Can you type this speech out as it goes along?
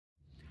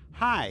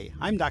Hi,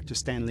 I'm Dr.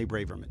 Stanley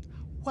Braverman.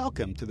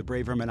 Welcome to the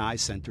Braverman Eye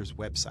Center's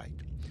website.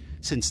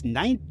 Since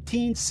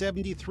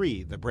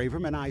 1973, the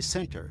Braverman Eye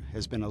Center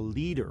has been a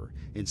leader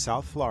in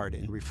South Florida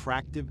in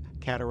refractive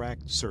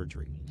cataract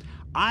surgery.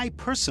 I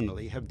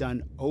personally have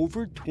done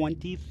over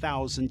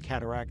 20,000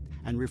 cataract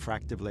and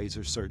refractive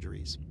laser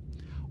surgeries.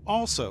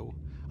 Also,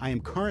 I am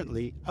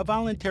currently a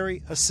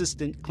voluntary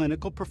assistant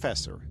clinical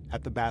professor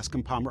at the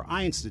Bascom Palmer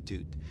Eye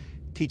Institute,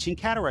 teaching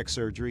cataract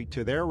surgery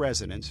to their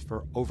residents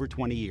for over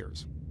 20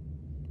 years.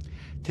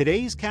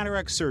 Today's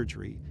cataract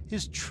surgery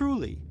is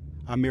truly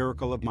a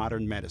miracle of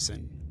modern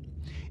medicine.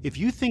 If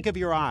you think of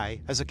your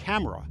eye as a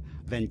camera,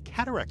 then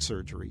cataract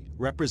surgery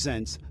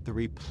represents the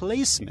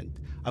replacement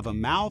of a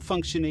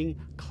malfunctioning,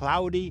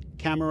 cloudy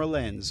camera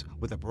lens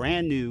with a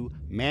brand new,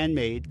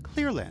 man-made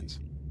clear lens.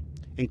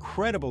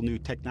 Incredible new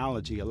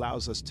technology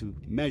allows us to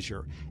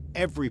measure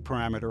every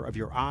parameter of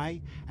your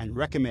eye and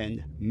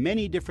recommend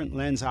many different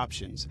lens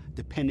options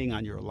depending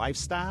on your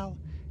lifestyle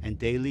and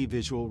daily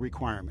visual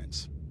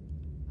requirements,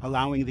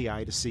 allowing the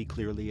eye to see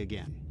clearly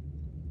again.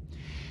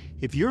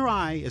 If your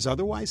eye is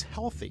otherwise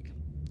healthy,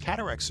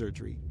 cataract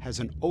surgery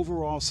has an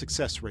overall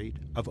success rate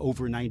of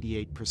over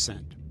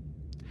 98%.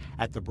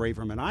 At the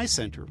Braverman Eye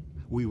Center,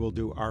 we will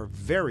do our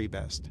very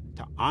best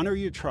to honor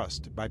your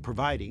trust by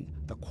providing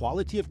the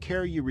quality of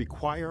care you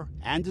require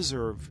and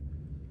deserve,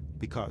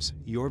 because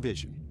your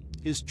vision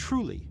is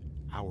truly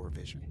our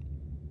vision.